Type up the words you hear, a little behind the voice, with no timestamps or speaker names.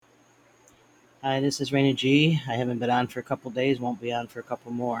Hi, this is Raina G. I haven't been on for a couple days, won't be on for a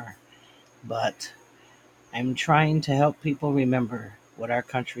couple more, but I'm trying to help people remember what our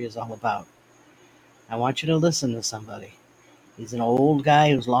country is all about. I want you to listen to somebody. He's an old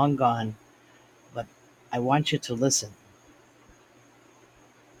guy who's long gone, but I want you to listen.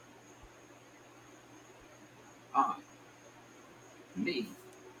 I, me,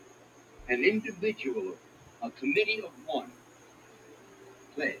 an individual, a committee of one,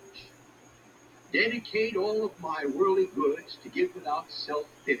 pledge. Dedicate all of my worldly goods to give without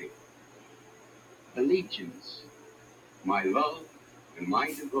self-pity. Allegiance, my love and my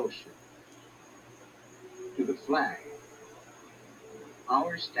devotion to the flag,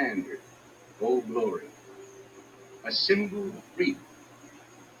 our standard, Old Glory, a symbol of freedom.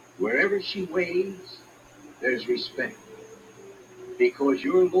 Wherever she waves, there's respect, because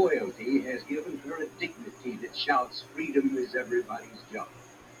your loyalty has given her a dignity that shouts freedom is everybody's job.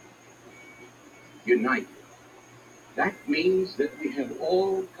 United. That means that we have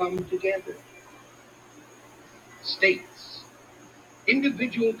all come together. States,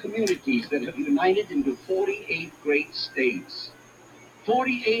 individual communities that have united into 48 great states.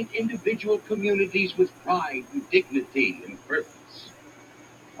 48 individual communities with pride and dignity and purpose.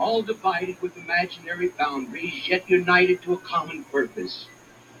 All divided with imaginary boundaries, yet united to a common purpose.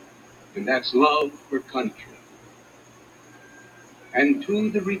 And that's love for country. And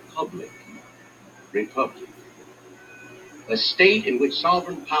to the Republic. Republic. A state in which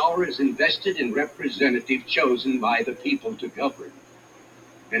sovereign power is invested in representatives chosen by the people to govern.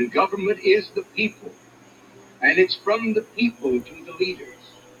 And government is the people. And it's from the people to the leaders,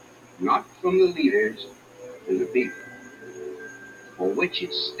 not from the leaders to the people, for which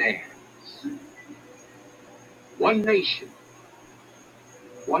it stands. One nation,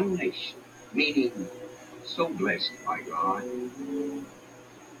 meaning so blessed by God,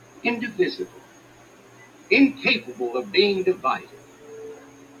 indivisible, incapable of being divided,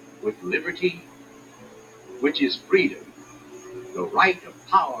 with liberty, which is freedom, the right of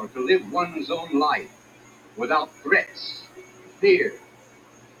power to live one's own life without threats, fear,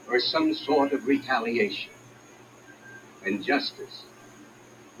 or some sort of retaliation, and justice,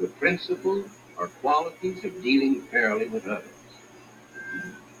 the principle or qualities of dealing fairly with others.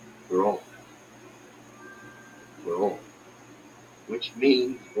 For all, for all, which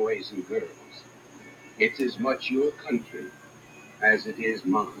means, boys and girls, it's as much your country as it is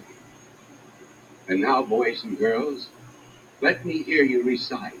mine. And now, boys and girls, let me hear you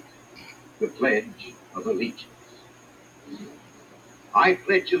recite the Pledge of Allegiance. I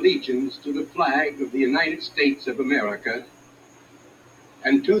pledge allegiance to the flag of the United States of America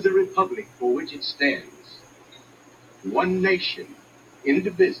and to the republic for which it stands, one nation,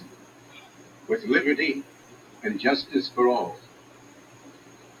 indivisible, with liberty and justice for all.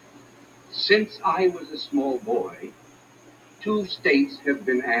 Since I was a small boy, 2 states have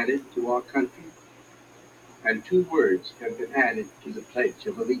been added to our country, and 2 words have been added to the Pledge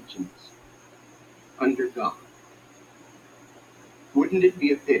of Allegiance, under God. Wouldn't it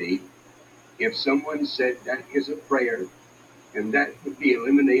be a pity if someone said that is a prayer and that would be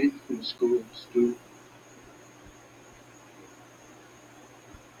eliminated from schools too?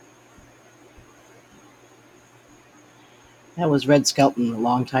 That was Red Skelton a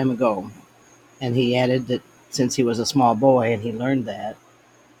long time ago, and he added that since he was a small boy and he learned that,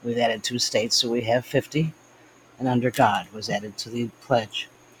 we've added 2 states, so we have 50, and under God was added to the pledge,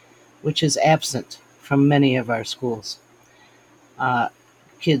 which is absent from many of our schools. Uh,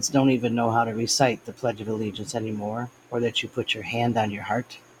 Kids don't even know how to recite the Pledge of Allegiance anymore, or that you put your hand on your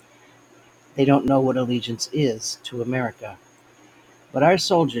heart. They don't know what allegiance is to America. But our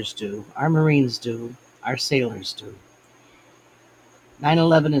soldiers do, our Marines do, our sailors do.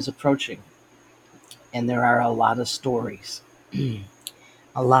 9/11 is approaching, and there are a lot of stories,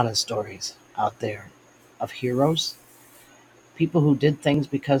 a lot of stories out there of heroes, people who did things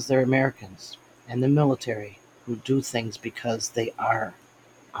because they're Americans, and the military who do things because they are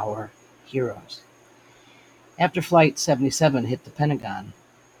our heroes. After Flight 77 hit the Pentagon,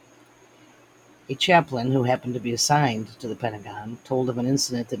 a chaplain who happened to be assigned to the Pentagon told of an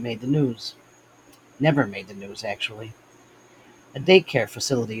incident that made the news. Never made the news, actually. A daycare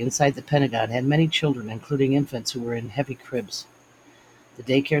facility inside the Pentagon had many children, including infants who were in heavy cribs. The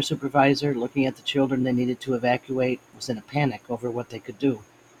daycare supervisor, looking at the children they needed to evacuate, was in a panic over what they could do.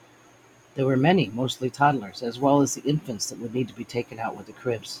 There were many, mostly toddlers, as well as the infants that would need to be taken out with the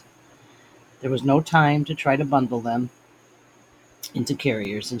cribs. There was no time to try to bundle them into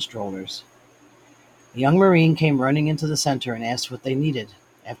carriers and strollers. A young Marine came running into the center and asked what they needed.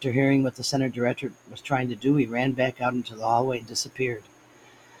 After hearing what the center director was trying to do, he ran back out into the hallway and disappeared.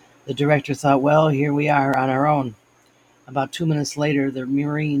 The director thought, well, here we are on our own. About 2 minutes later, the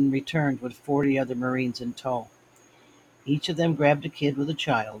Marine returned with 40 other Marines in tow. Each of them grabbed a crib with a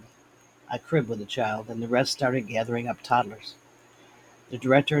child, and the rest started gathering up toddlers. The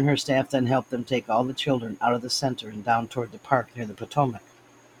director and her staff then helped them take all the children out of the center and down toward the park near the Potomac.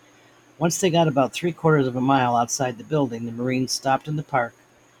 Once they got about 3/4 of a mile outside the building, the Marines stopped in the park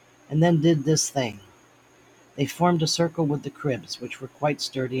and then did this thing. They formed a circle with the cribs, which were quite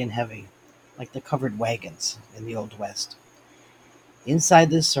sturdy and heavy, like the covered wagons in the Old West. Inside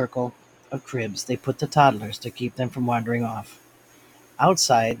this circle of cribs, they put the toddlers to keep them from wandering off.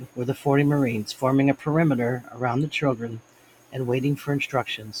 Outside were the 40 Marines, forming a perimeter around the children and waiting for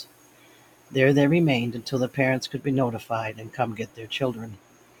instructions. There they remained until the parents could be notified and come get their children.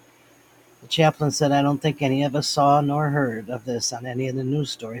 The chaplain said, I don't think any of us saw nor heard of this on any of the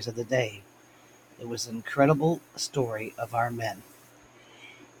news stories of the day. It was an incredible story of our men.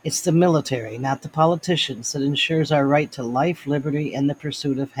 It's the military, not the politicians, that ensures our right to life, liberty, and the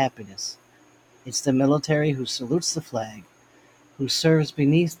pursuit of happiness. It's the military who salutes the flag, who serves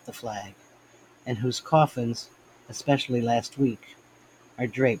beneath the flag, and whose coffins, especially last week, are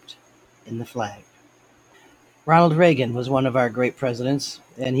draped in the flag. Ronald Reagan was one of our great presidents,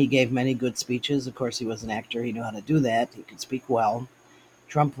 and he gave many good speeches. Of course, he was an actor. He knew how to do that. He could speak well.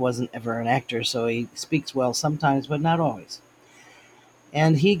 Trump wasn't ever an actor, so he speaks well sometimes, but not always.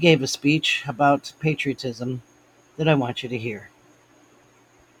 And he gave a speech about patriotism that I want you to hear.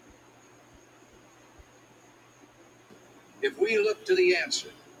 If we look to the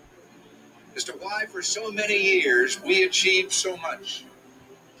answer as to why for so many years we achieved so much,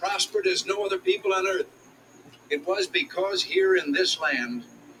 prospered as no other people on earth, it was because here in this land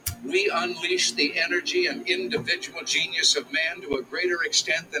we unleashed the energy and individual genius of man to a greater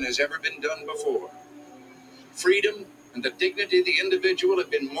extent than has ever been done before. Freedom and the dignity of the individual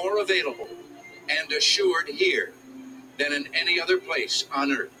have been more available and assured here than in any other place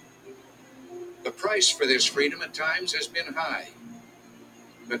on earth. The price for this freedom at times has been high,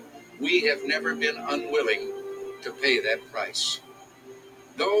 but we have never been unwilling to pay that price.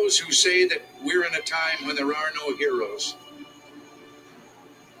 Those who say that we're in a time when there are no heroes,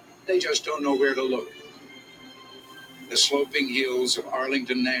 they just don't know where to look. The sloping hills of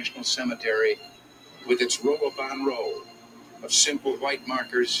Arlington National Cemetery, with its row upon row of simple white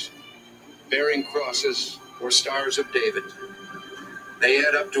markers bearing crosses or stars of David, they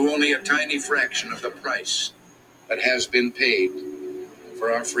add up to only a tiny fraction of the price that has been paid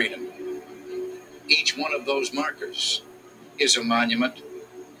for our freedom. Each one of those markers is a monument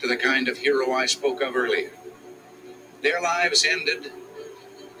to the kind of hero I spoke of earlier. Their lives ended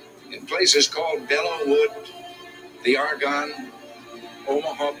in places called Belleau Wood, the Argonne,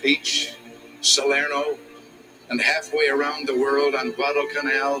 Omaha Beach, Salerno, and halfway around the world on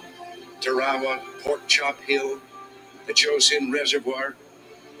Guadalcanal, Tarawa, Pork Chop Hill, the Chosin Reservoir,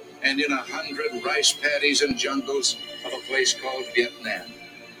 and in 100 rice paddies and jungles of a place called Vietnam.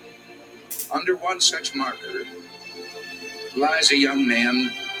 Under one such marker lies a young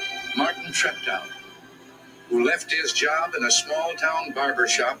man, Martin Treptow, who left his job in a small town barber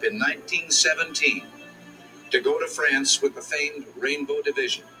shop in 1917 to go to France with the famed Rainbow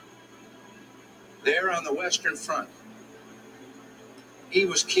Division. There on the Western Front, he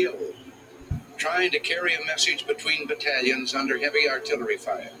was killed trying to carry a message between battalions under heavy artillery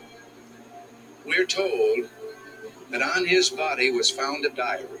fire. We're told that on his body was found a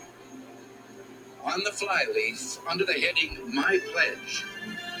diary. On the flyleaf, under the heading, My Pledge,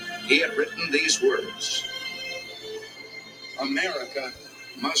 he had written these words: America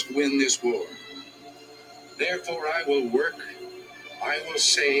must win this war. Therefore I will work, I will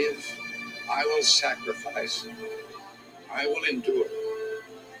save, I will sacrifice, I will endure.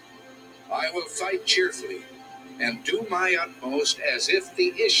 I will fight cheerfully and do my utmost as if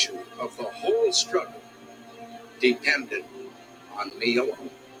the issue of the whole struggle depended on me alone.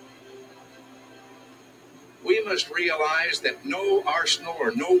 We must realize that no arsenal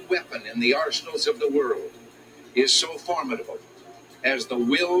or no weapon in the arsenals of the world is so formidable as the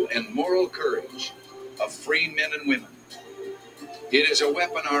will and moral courage of free men and women. It is a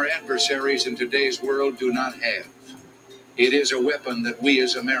weapon our adversaries in today's world do not have. It is a weapon that we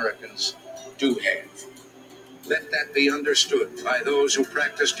as Americans do have. Let that be understood by those who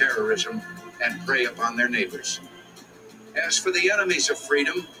practice terrorism and prey upon their neighbors. As for the enemies of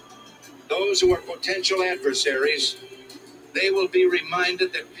freedom, those who are potential adversaries, they will be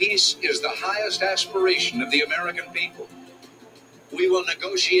reminded that peace is the highest aspiration of the American people. We will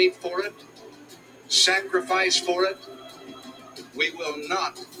negotiate for it, sacrifice for it. We will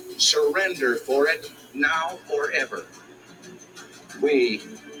not surrender for it now or ever. We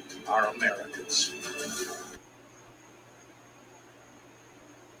are Americans.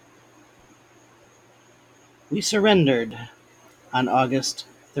 We surrendered on August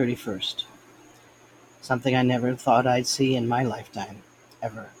 31st, something I never thought I'd see in my lifetime,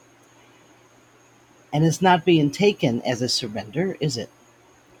 ever. And it's not being taken as a surrender, is it?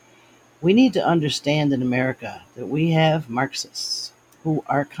 We need to understand in America that we have Marxists who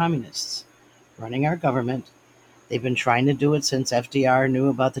are communists running our government. They've been trying to do it since FDR knew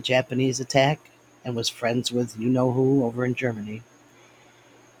about the Japanese attack and was friends with you know who over in Germany.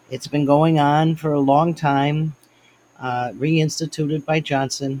 It's been going on for a long time, reinstituted by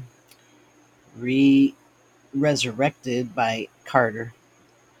Johnson, resurrected by Carter,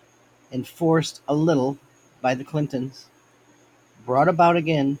 enforced a little by the Clintons, brought about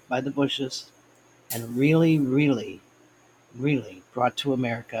again by the Bushes, and really, really, really brought to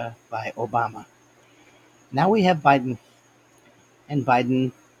America by Obama. Now we have Biden, and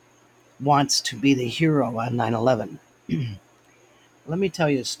Biden wants to be the hero on 9/11. Let me tell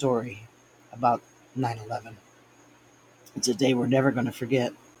you a story about 9/11. It's a day we're never going to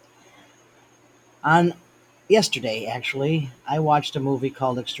forget. On yesterday, actually, I watched a movie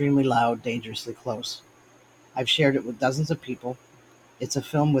called Extremely Loud, Dangerously Close. I've shared it with dozens of people. It's a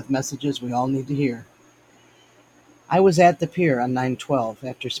film with messages we all need to hear. I was at the pier on 9/12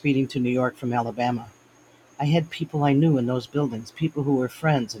 after speeding to New York from Alabama. I had people I knew in those buildings, people who were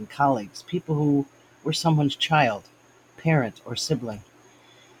friends and colleagues, people who were someone's child, parent, or sibling.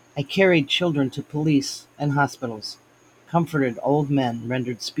 I carried children to police and hospitals, comforted old men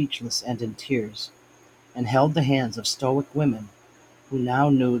rendered speechless and in tears, and held the hands of stoic women who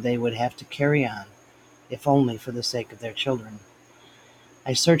now knew they would have to carry on, if only for the sake of their children.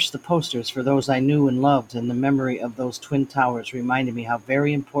 I searched the posters for those I knew and loved, and the memory of those twin towers reminded me how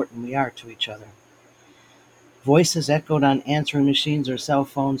very important we are to each other. Voices echoed on answering machines or cell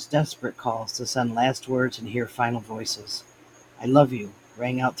phones, desperate calls to send last words and hear final voices. I love you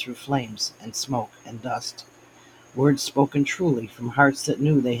rang out through flames and smoke and dust. Words spoken truly from hearts that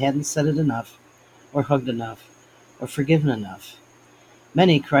knew they hadn't said it enough, or hugged enough, or forgiven enough.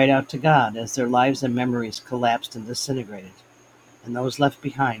 Many cried out to God as their lives and memories collapsed and disintegrated, and those left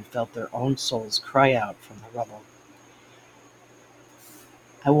behind felt their own souls cry out from the rubble.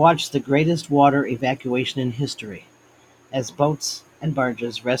 I watched the greatest water evacuation in history, as boats and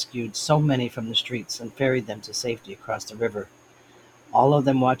barges rescued so many from the streets and ferried them to safety across the river, all of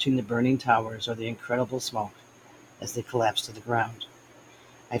them watching the burning towers or the incredible smoke as they collapsed to the ground.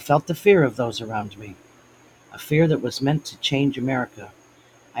 I felt the fear of those around me, a fear that was meant to change America.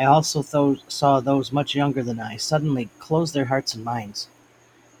 I also saw those much younger than I suddenly close their hearts and minds,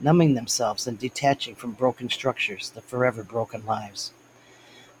 numbing themselves and detaching from broken structures, the forever broken lives.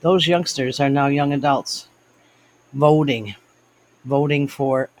 Those youngsters are now young adults, voting, voting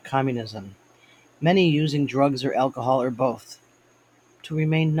for communism, many using drugs or alcohol or both, to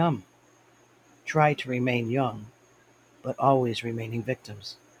remain numb, try to remain young, but always remaining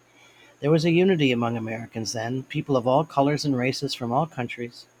victims. There was a unity among Americans then, people of all colors and races from all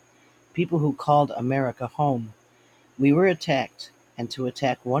countries, people who called America home. We were attacked, and to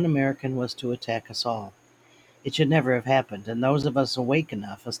attack one American was to attack us all. It should never have happened, and those of us awake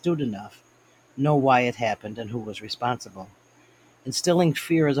enough, astute enough, know why it happened and who was responsible. Instilling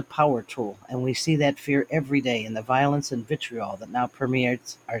fear is a power tool, and we see that fear every day in the violence and vitriol that now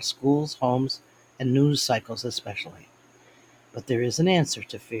permeates our schools, homes, and news cycles especially. But there is an answer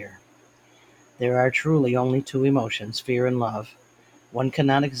to fear. There are truly only two emotions, fear and love. One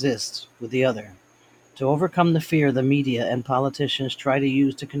cannot exist with the other. To overcome the fear the media and politicians try to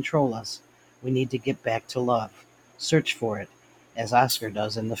use to control us, we need to get back to love. Search for it, as Oscar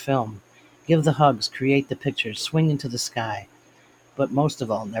does in the film. Give the hugs, create the pictures, swing into the sky. But most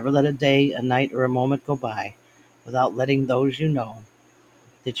of all, never let a day, a night, or a moment go by without letting those you know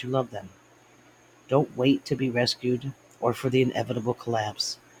that you love them. Don't wait to be rescued or for the inevitable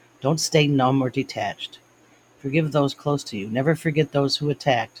collapse. Don't stay numb or detached. Forgive those close to you. Never forget those who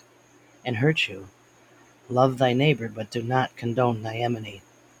attacked and hurt you. Love thy neighbor, but do not condone thy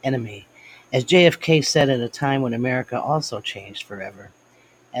enemy. As JFK said at a time when America also changed forever,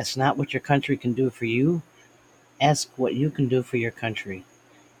 ask not what your country can do for you, ask what you can do for your country.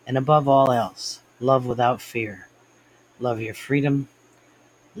 And above all else, love without fear. Love your freedom,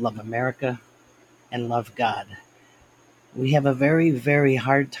 love America, and love God. We have a very, very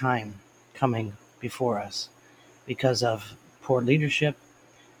hard time coming before us because of poor leadership,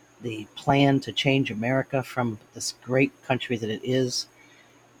 the plan to change America from this great country that it is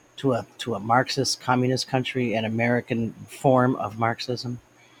to a Marxist communist country, an American form of Marxism.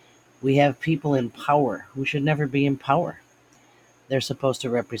 We have people in power who should never be in power. They're supposed to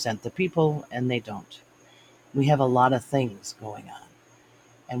represent the people, and they don't. We have a lot of things going on,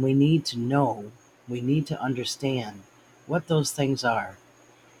 and we need to know, we need to understand what those things are,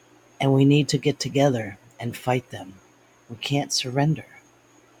 and we need to get together and fight them. We can't surrender.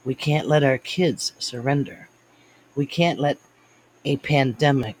 We can't let our kids surrender. We can't let a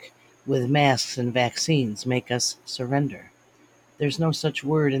pandemic with masks and vaccines make us surrender. There's no such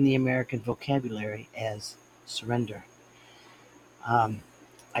word in the American vocabulary as surrender. Um,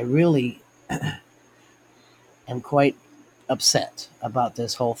 I really am quite upset about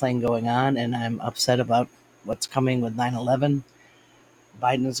this whole thing going on, and I'm upset about what's coming with 9/11.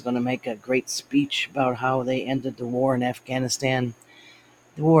 Biden is going to make a great speech about how they ended the war in Afghanistan.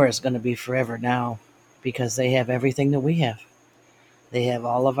 The war is going to be forever now because they have everything that we have. They have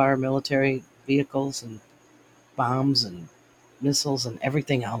all of our military vehicles and bombs and missiles and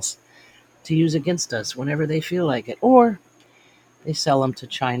everything else to use against us whenever they feel like it. Or they sell them to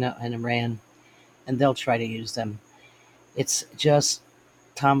China and Iran, and they'll try to use them. It's just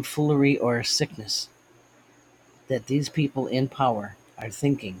tomfoolery or sickness that these people in power are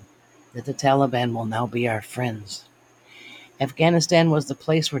thinking that the Taliban will now be our friends. Afghanistan was the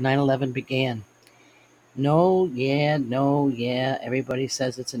place where 9/11 began. No, everybody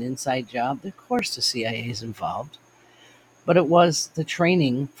says it's an inside job. Of course, the CIA is involved. But it was the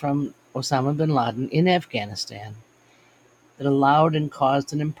training from Osama bin Laden in Afghanistan that allowed and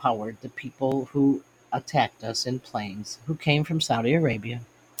caused and empowered the people who attacked us in planes, who came from Saudi Arabia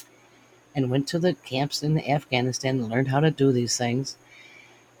and went to the camps in Afghanistan and learned how to do these things.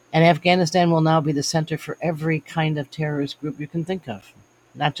 And Afghanistan will now be the center for every kind of terrorist group you can think of.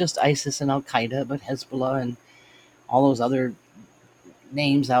 Not just ISIS and Al Qaeda, but Hezbollah and all those other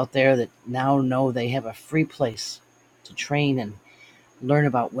names out there that now know they have a free place to train and learn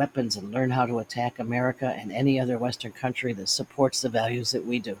about weapons and learn how to attack America and any other Western country that supports the values that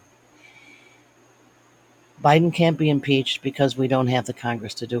we do. Biden can't be impeached because we don't have the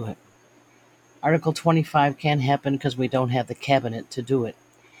Congress to do it. Article 25 can't happen because we don't have the cabinet to do it.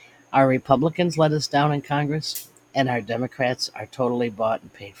 Our Republicans let us down in Congress, and our Democrats are totally bought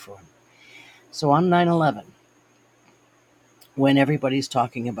and paid for. So on 9/11, when everybody's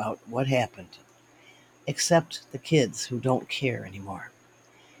talking about what happened, except the kids who don't care anymore,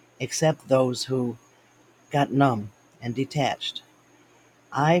 except those who got numb and detached,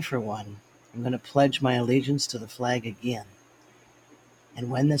 I, for one, am going to pledge my allegiance to the flag again. And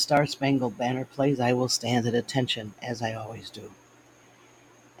when the Star Spangled Banner plays, I will stand at attention, as I always do.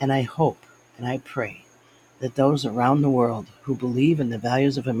 And I hope and I pray that those around the world who believe in the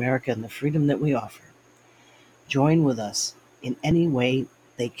values of America and the freedom that we offer join with us in any way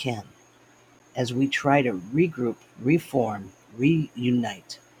they can as we try to regroup, reform,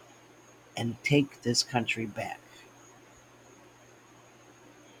 reunite, and take this country back.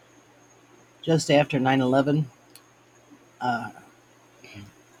 Just after 9/11, uh,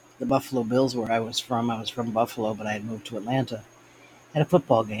 the Buffalo Bills, where I was from Buffalo, but I had moved to Atlanta, had a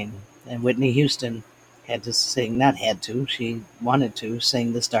football game, and Whitney Houston had to sing, not had to, she wanted to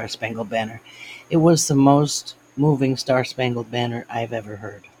sing the Star Spangled Banner. It was the most moving Star Spangled Banner I've ever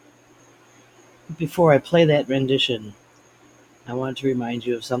heard. Before I play that rendition, I want to remind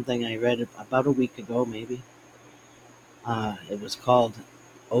you of something I read about a week ago, maybe. It was called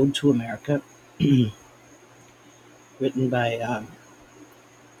Ode to America, written by,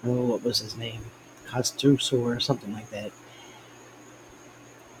 what was his name? Costusor or something like that.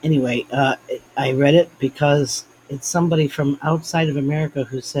 Anyway, I read it because it's somebody from outside of America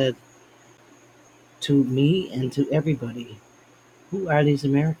who said to me and to everybody, who are these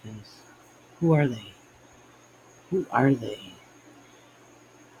Americans? Who are they? Who are they?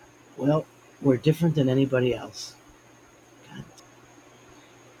 Well, we're different than anybody else. God.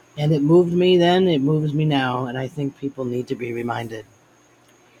 And it moved me then, it moves me now, and I think people need to be reminded.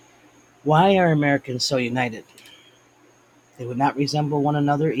 Why are Americans so united? They would not resemble one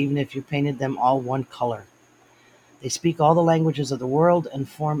another even if you painted them all one color. They speak all the languages of the world and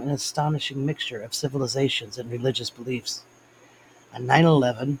form an astonishing mixture of civilizations and religious beliefs. On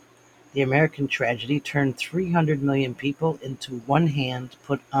 9/11, the American tragedy turned 300 million people into one hand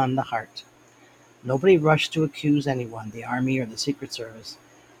put on the heart. Nobody rushed to accuse anyone, the Army or the Secret Service,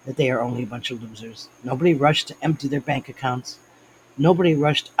 that they are only a bunch of losers. Nobody rushed to empty their bank accounts. Nobody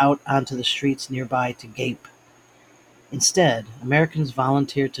rushed out onto the streets nearby to gape. Instead, Americans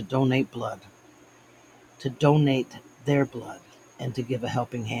volunteered to donate blood, to donate their blood, and to give a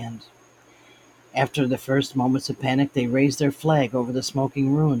helping hand. After the first moments of panic, they raised their flag over the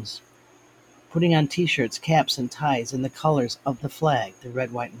smoking ruins, putting on t-shirts, caps, and ties in the colors of the flag, the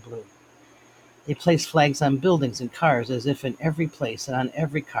red, white, and blue. They placed flags on buildings and cars as if in every place and on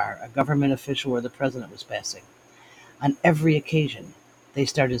every car a government official or the president was passing. On every occasion, they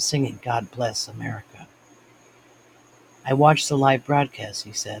started singing God Bless America. I watched the live broadcast,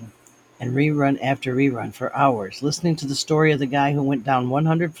 he said, and rerun after rerun for hours, listening to the story of the guy who went down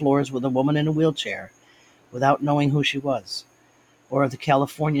 100 floors with a woman in a wheelchair without knowing who she was, or of the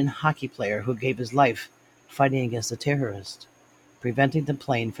Californian hockey player who gave his life fighting against a terrorist, preventing the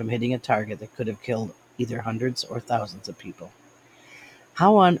plane from hitting a target that could have killed either hundreds or thousands of people.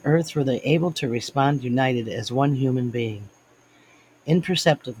 How on earth were they able to respond united as one human being?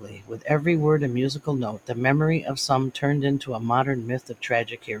 Imperceptibly, with every word and musical note, the memory of some turned into a modern myth of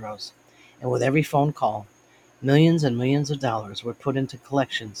tragic heroes. And with every phone call, millions and millions of dollars were put into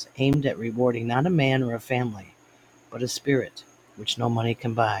collections aimed at rewarding not a man or a family, but a spirit, which no money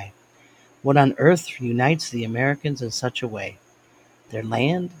can buy. What on earth unites the Americans in such a way? Their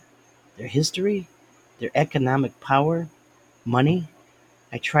land? Their history? Their economic power? Money?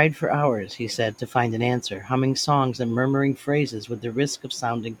 I tried for hours, he said, to find an answer, humming songs and murmuring phrases with the risk of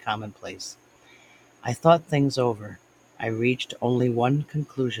sounding commonplace. I thought things over. I reached only one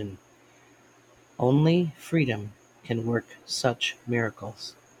conclusion. Only freedom can work such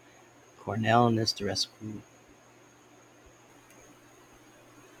miracles. Cornel Nistorescu.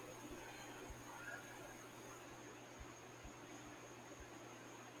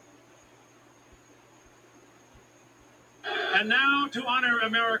 And now, to honor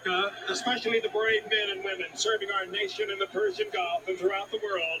America, especially the brave men and women serving our nation in the Persian Gulf and throughout the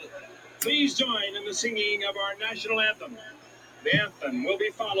world, please join in the singing of our national anthem. The anthem will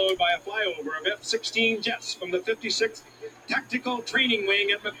be followed by a flyover of F-16 jets from the 56th Tactical Training Wing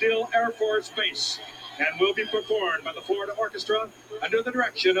at MacDill Air Force Base, and will be performed by the Florida Orchestra under the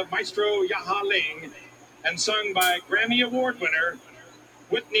direction of Maestro Yaha Ling and sung by Grammy Award winner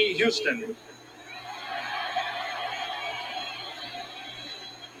Whitney Houston.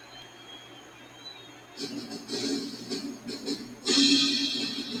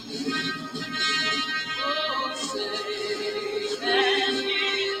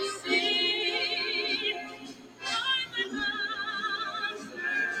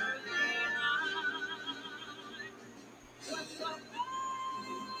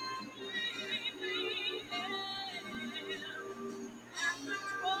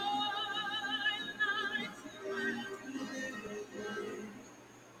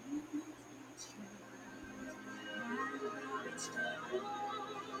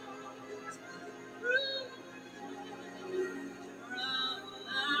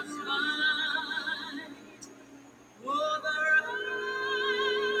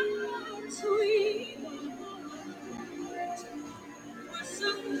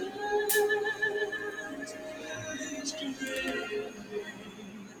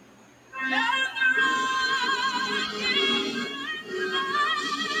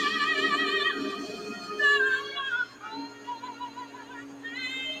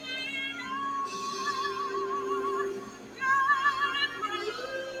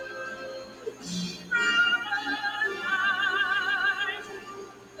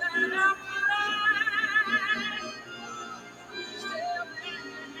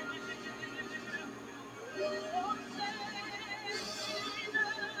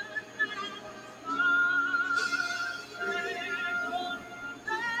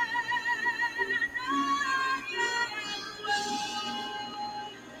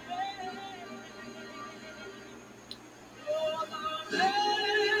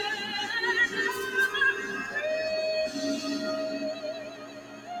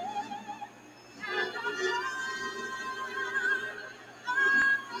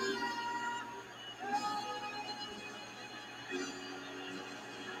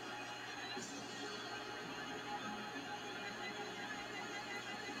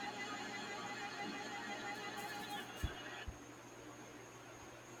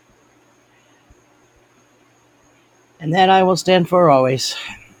 And that I will stand for always.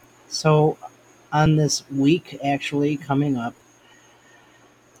 So, on this week actually coming up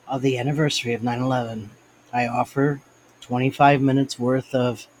of the anniversary of 9/11, I offer 25 minutes worth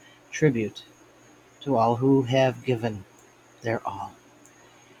of tribute to all who have given their all.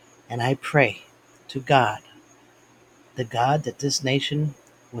 And I pray to God, the God that this nation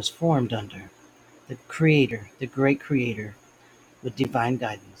was formed under, the Creator, the great Creator, with divine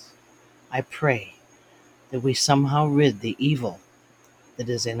guidance. I pray that we somehow rid the evil that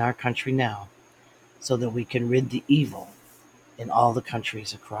is in our country now, so that we can rid the evil in all the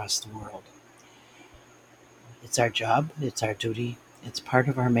countries across the world. It's our job, it's our duty, it's part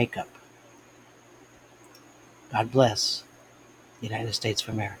of our makeup. God bless the United States of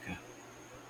America.